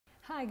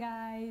Hi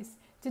guys!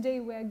 Today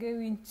we are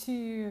going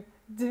to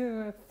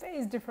do a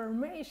face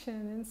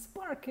deformation in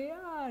Spark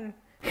AR.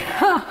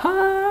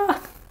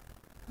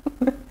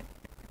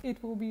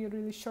 It will be a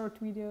really short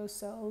video,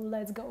 so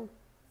let's go.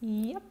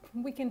 Yep,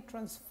 we can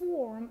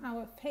transform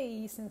our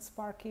face in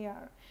Spark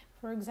AR.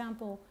 For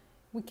example,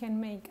 we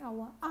can make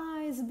our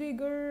eyes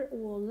bigger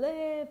or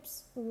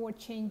lips or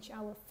change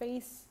our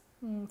face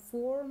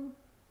form,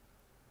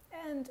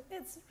 and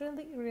it's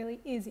really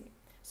easy.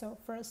 So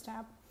first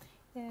step,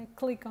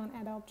 click on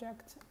Add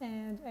Object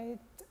and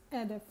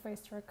add a face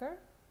tracker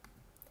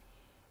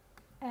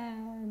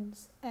and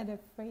add a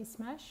face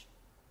mesh.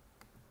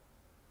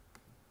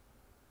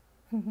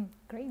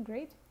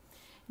 Great.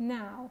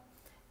 Now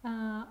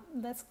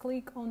let's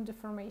click on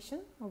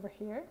deformation over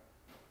here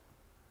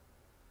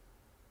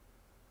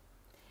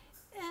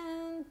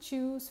and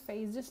choose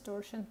face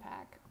distortion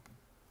pack.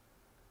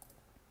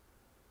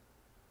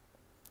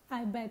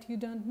 I bet you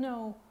don't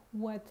know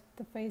what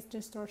the face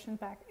distortion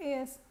pack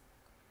is.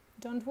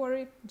 Don't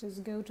worry,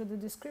 just go to the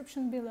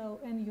description below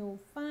and you'll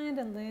find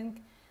a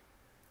link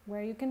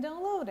where you can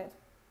download it.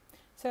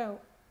 So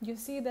you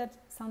see that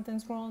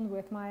something's wrong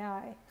with my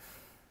eye.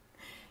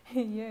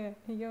 Yeah,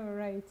 you're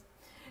right.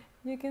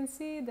 You can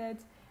see that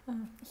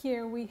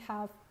here we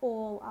have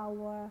all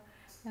our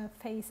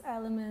face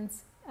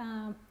elements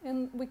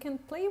and we can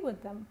play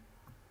with them.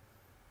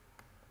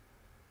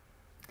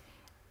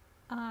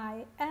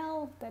 Eye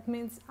L, that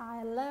means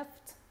eye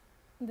left.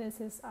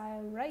 This is eye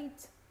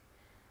right.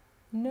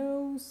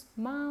 Nose,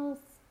 mouth,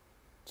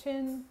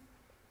 chin,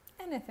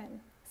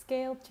 anything.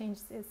 Scale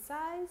changes its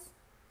size,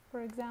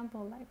 for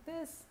example, like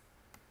this.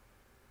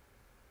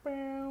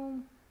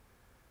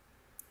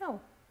 Oh,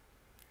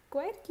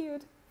 quite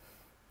cute.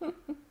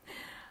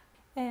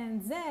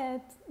 And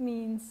Z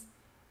means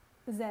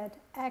Z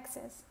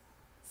axis.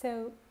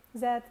 So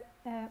so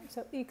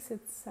X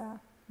it's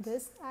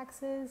this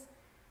axis.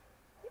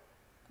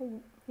 Y.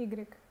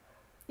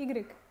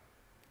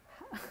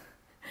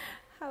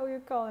 How you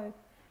call it?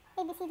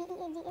 A, B, C, D, E,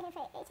 F, G, H,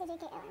 I, J,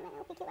 K, L, M, N,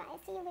 O, P, Q, R,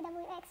 S, T, U, V,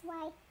 W, X,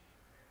 Y.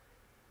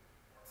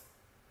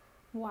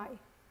 Y.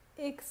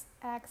 X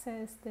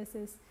axis, this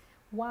is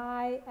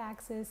Y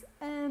axis,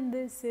 and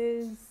this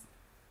is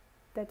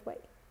that way,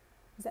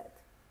 Z.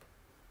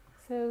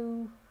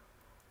 So,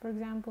 for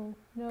example,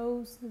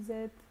 nose,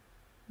 Z,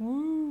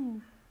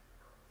 woo,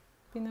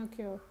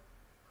 Pinocchio.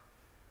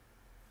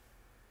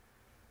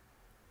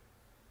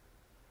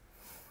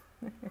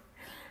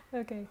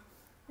 Okay.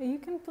 You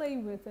can play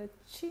with a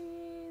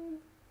chin,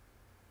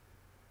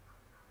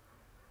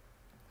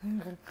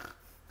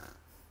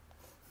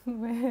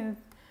 with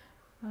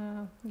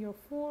your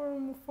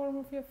form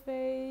of your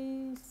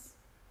face.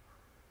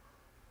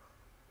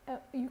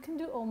 You can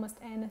do almost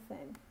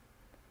anything.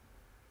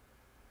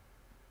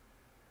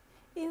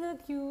 Either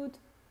cute,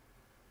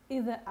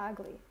 either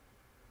ugly.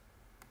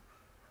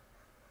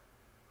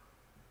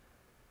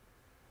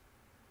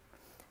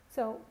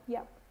 So,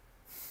 yeah.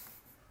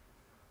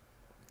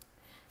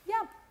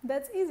 Yeah,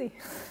 that's easy.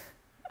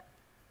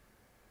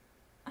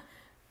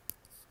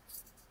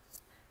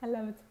 I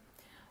love it.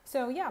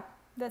 So yeah,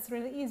 that's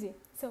really easy.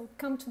 So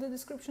come to the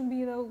description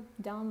below,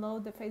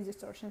 download the face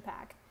distortion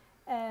pack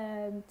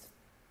and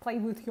play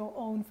with your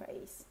own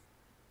face.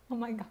 Oh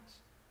my gosh,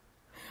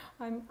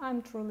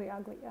 I'm truly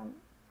ugly.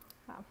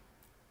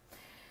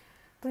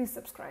 Please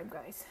subscribe,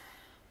 guys.